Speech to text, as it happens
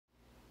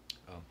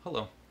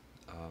Hello,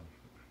 uh,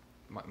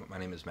 my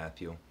name is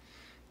Matthew,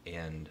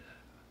 and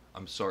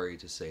I'm sorry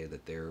to say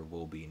that there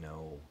will be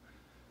no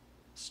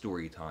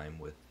story time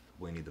with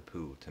Winnie the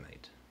Pooh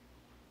tonight.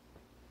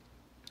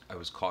 I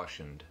was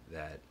cautioned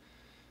that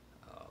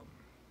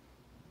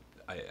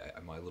um,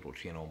 my little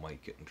channel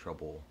might get in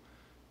trouble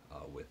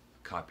with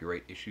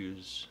copyright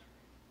issues,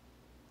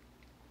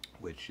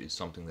 which is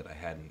something that I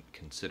hadn't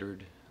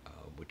considered,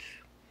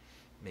 which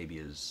maybe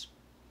is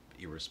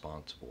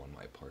irresponsible on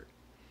my part.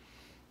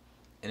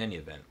 In any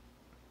event,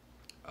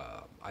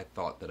 I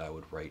thought that I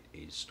would write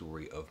a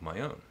story of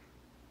my own.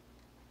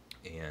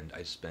 And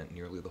I spent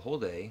nearly the whole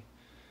day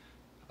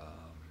um,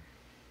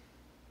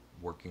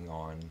 working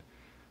on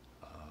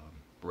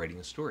writing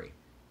a story.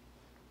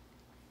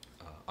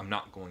 I'm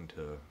not going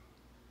to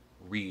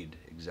read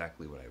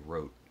exactly what I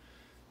wrote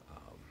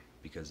um,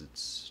 because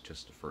it's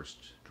just a first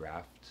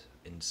draft.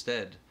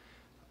 Instead,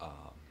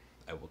 um,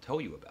 I will tell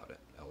you about it.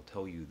 I will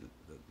tell you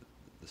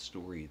the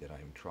story that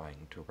I'm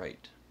trying to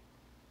write.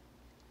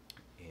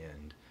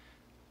 And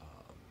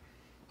um,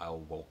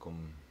 I'll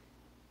welcome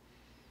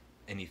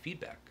any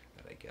feedback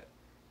that I get.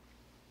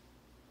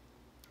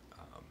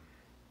 Um,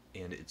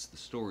 and it's the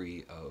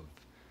story of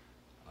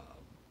uh,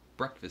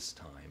 breakfast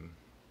time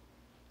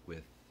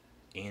with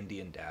Andy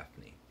and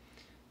Daphne.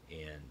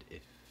 And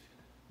if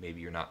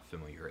maybe you're not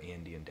familiar,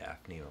 Andy and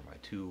Daphne are my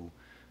two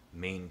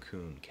Maine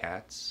Coon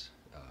cats.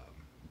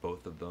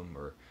 Both of them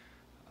are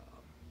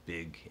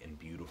big and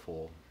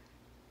beautiful.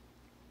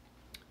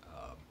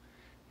 Um,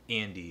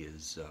 Andy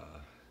is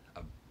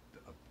a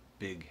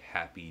big,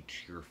 happy,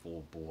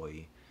 cheerful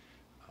boy.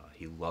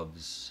 He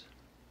loves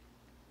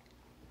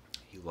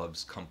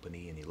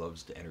company and he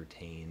loves to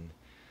entertain.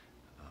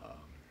 Um,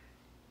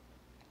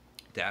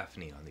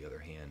 Daphne, on the other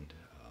hand,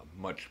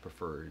 much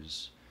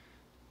prefers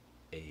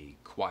a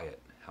quiet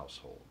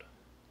household.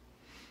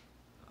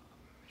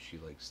 She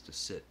likes to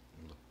sit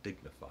and look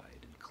dignified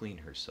and clean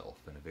herself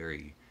in a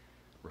very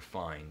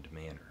refined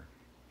manner.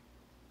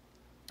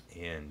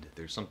 And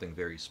there's something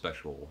very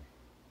special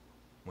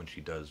when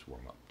she does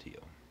warm up to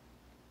you.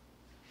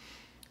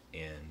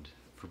 And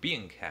for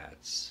being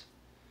cats,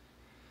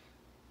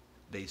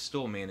 they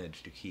still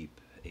manage to keep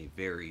a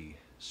very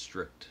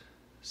strict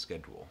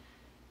schedule.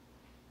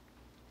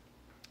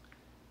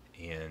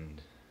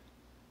 And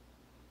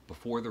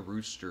before the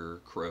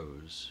rooster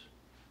crows,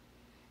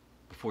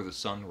 before the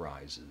sun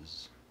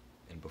rises,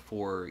 and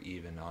before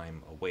even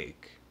I'm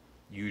awake,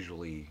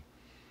 usually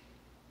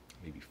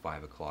maybe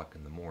 5 o'clock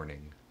in the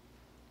morning,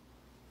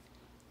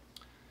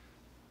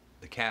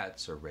 the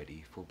cats are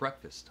ready for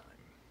breakfast time.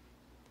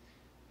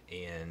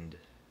 And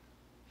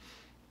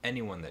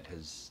anyone that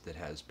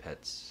has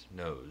pets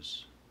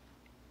knows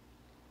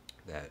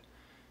that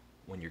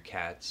when your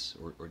cats,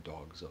 or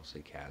dogs, I'll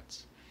say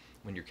cats,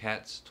 when your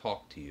cats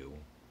talk to you,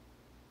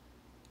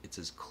 it's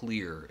as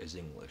clear as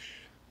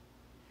English.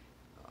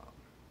 Um,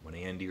 when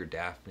Andy or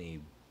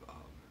Daphne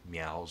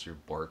meows or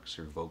barks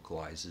or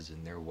vocalizes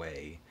in their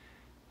way,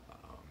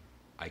 um,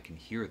 I can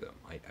hear them.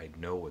 I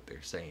know what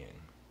they're saying,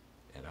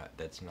 and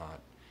that's not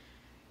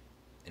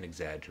an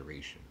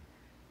exaggeration.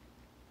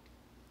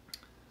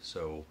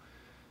 So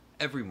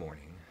every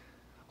morning,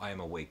 I am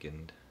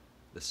awakened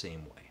the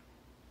same way.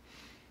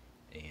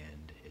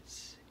 And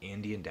it's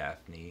Andy and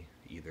Daphne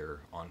either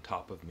on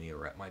top of me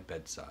or at my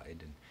bedside,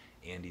 and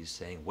Andy's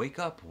saying, "Wake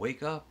up,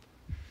 wake up."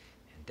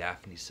 And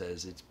Daphne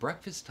says, "It's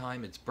breakfast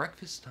time, it's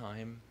breakfast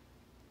time."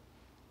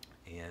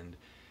 And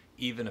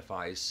even if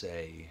I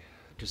say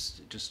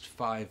just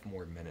 5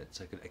 more minutes,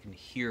 I can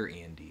hear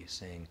Andy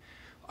saying,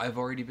 "I've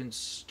already been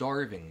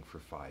starving for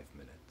 5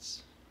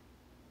 minutes."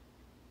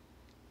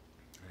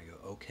 And I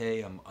go,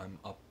 "Okay, I'm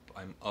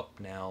up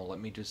now. Let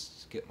me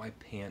just get my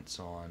pants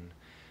on."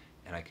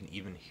 And I can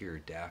even hear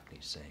Daphne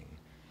saying,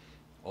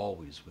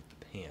 "Always with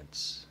the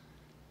pants."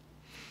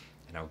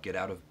 And I'll get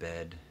out of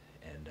bed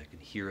and I can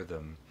hear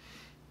them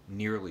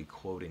nearly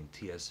quoting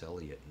T.S.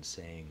 Eliot and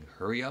saying,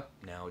 "Hurry up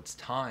now, it's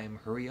time,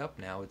 hurry up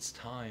now, it's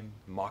time,"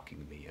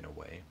 mocking me in a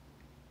way.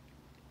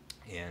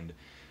 And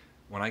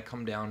when I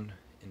come down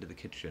into the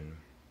kitchen,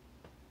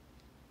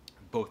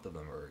 both of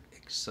them are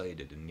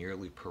excited and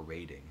nearly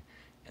parading,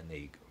 and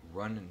they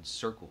run in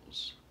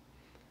circles,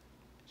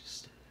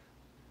 just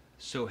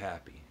so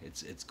happy.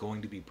 It's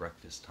going to be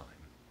breakfast time.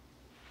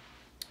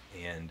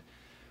 And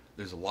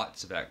there's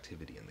lots of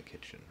activity in the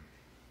kitchen.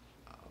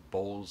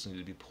 Bowls need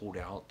to be pulled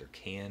out, their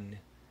can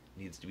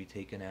needs to be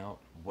taken out.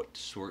 What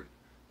sort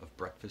of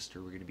breakfast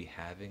are we going to be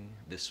having?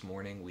 This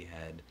morning we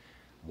had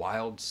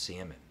wild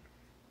salmon.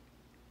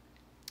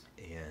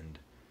 And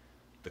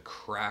the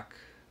crack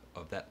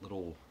of that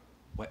little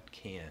wet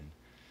can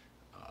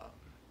um,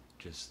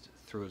 just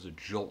throws a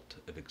jolt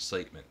of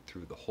excitement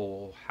through the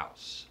whole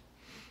house.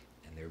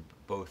 And they're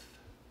both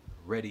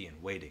ready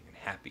and waiting and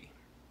happy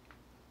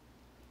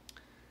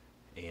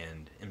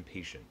and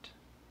impatient.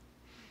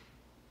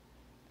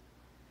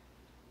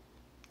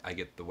 I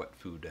get the wet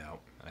food out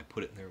and I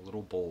put it in their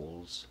little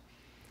bowls.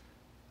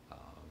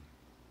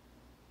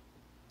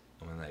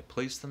 And when I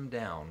place them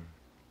down,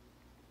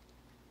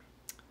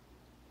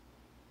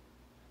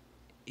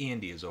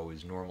 Andy is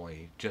always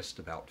normally just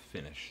about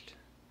finished.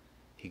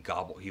 He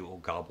will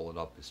gobble it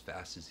up as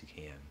fast as he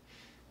can.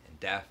 And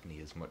Daphne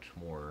is much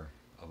more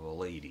of a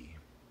lady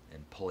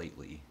and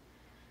politely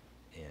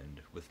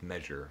and with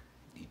measure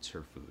eats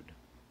her food.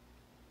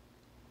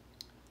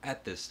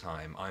 At this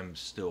time, I'm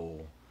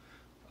still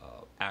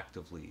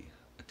actively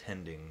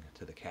attending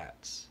to the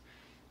cats.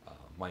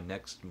 My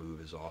next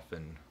move is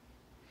often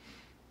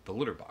the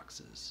litter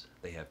boxes.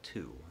 They have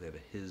two. They have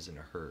a his and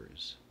a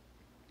hers.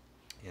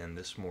 And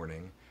this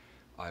morning,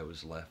 I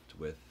was left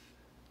with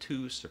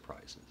two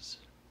surprises.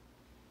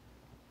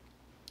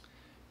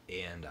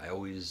 And I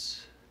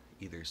always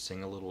either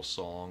sing a little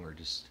song or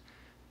just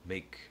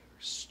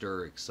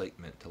stir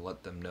excitement to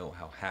let them know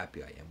how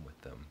happy I am with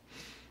them.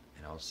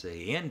 And I'll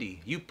say,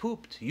 Andy, you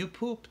pooped,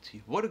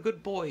 what a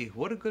good boy,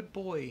 what a good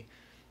boy.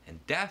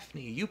 And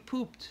Daphne, you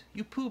pooped,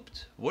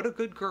 what a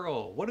good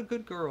girl, what a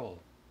good girl.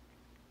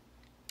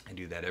 I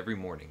do that every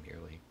morning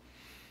nearly.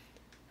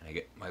 And I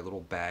get my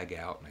little bag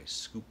out and I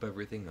scoop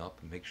everything up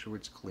and make sure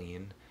it's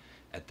clean.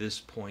 At this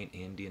point,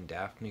 Andy and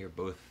Daphne are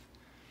both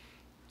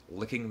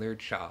licking their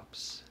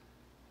chops.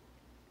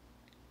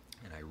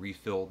 And I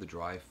refill the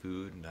dry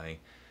food and I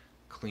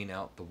clean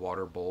out the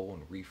water bowl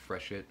and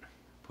refresh it,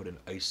 put in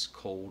ice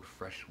cold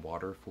fresh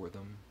water for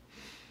them.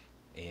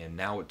 And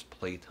now it's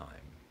playtime.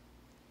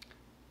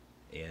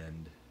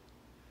 And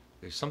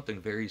there's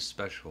something very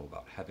special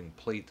about having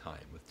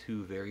playtime with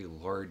two very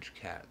large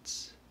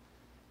cats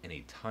in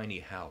a tiny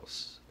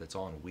house that's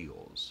on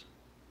wheels.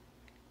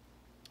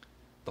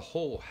 The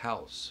whole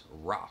house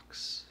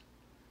rocks,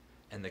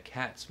 and the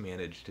cats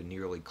manage to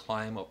nearly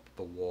climb up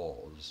the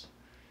walls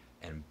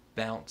and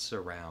bounce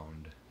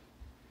around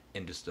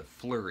in just a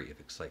flurry of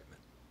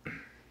excitement.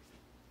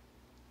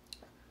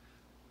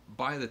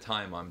 By the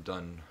time I'm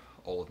done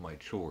all of my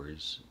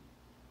chores,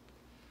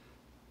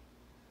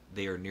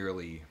 they are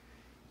nearly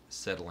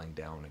settling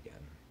down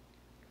again.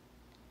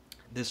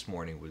 This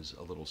morning was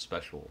a little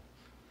special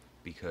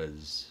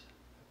because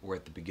we're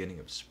at the beginning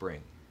of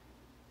spring.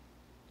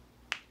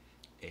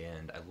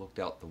 And I looked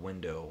out the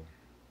window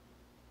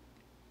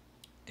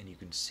and you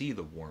can see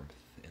the warmth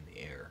in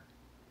the air.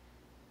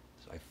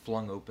 So I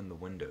flung open the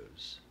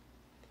windows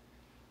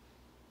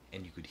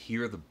and you could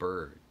hear the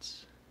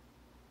birds.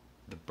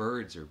 The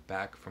birds are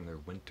back from their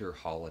winter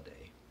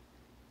holiday,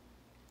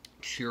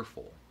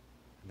 cheerful,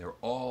 and they're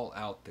all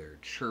out there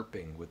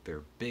chirping with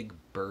their big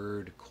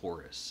bird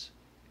chorus.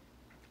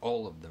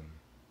 All of them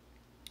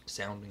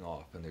sounding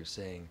off, and they're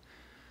saying,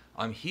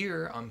 I'm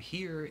here,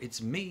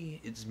 it's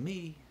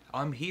me,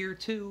 I'm here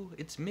too,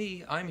 it's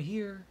me, I'm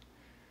here.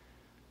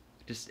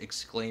 Just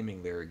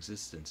exclaiming their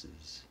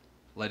existences,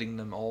 letting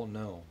them all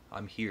know,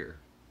 I'm here.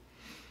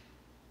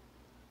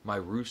 My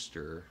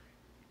rooster,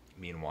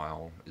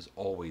 meanwhile, is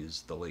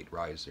always the late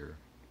riser.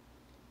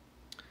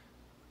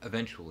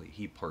 Eventually,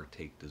 he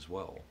partaked as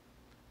well,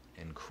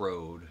 and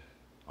crowed,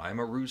 I'm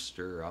a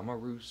rooster, I'm a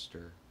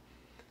rooster.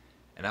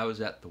 And I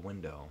was at the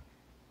window,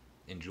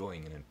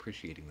 enjoying and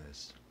appreciating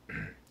this,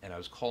 and I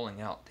was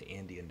calling out to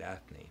Andy and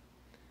Daphne.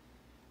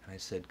 And I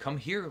said, come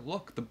here,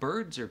 look, the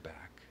birds are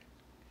back.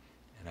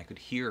 And I could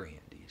hear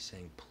Andy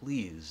saying,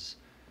 please,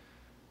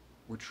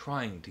 we're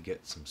trying to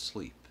get some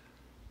sleep.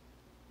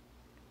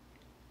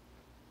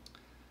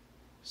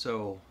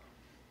 So,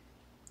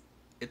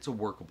 it's a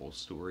workable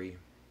story.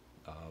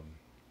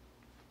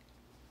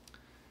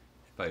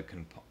 If I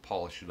can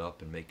polish it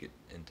up and make it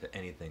into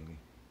anything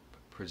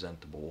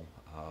presentable,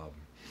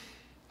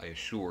 I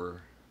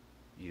assure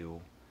you,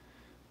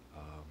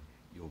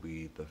 you'll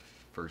be the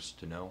first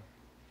to know.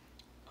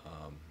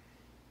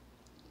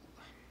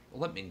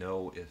 Let me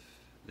know if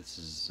this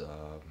is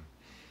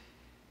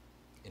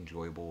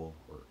enjoyable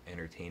or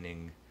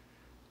entertaining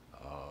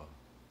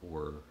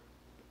or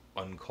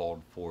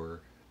uncalled for.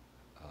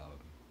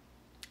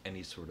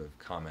 Any sort of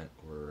comment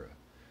or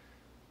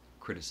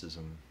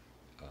criticism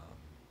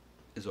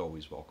is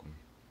always welcome.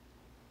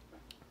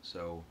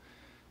 So,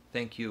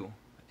 thank you,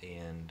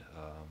 and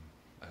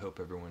I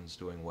hope everyone's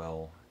doing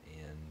well,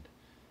 and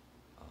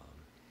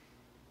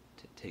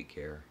take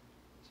care.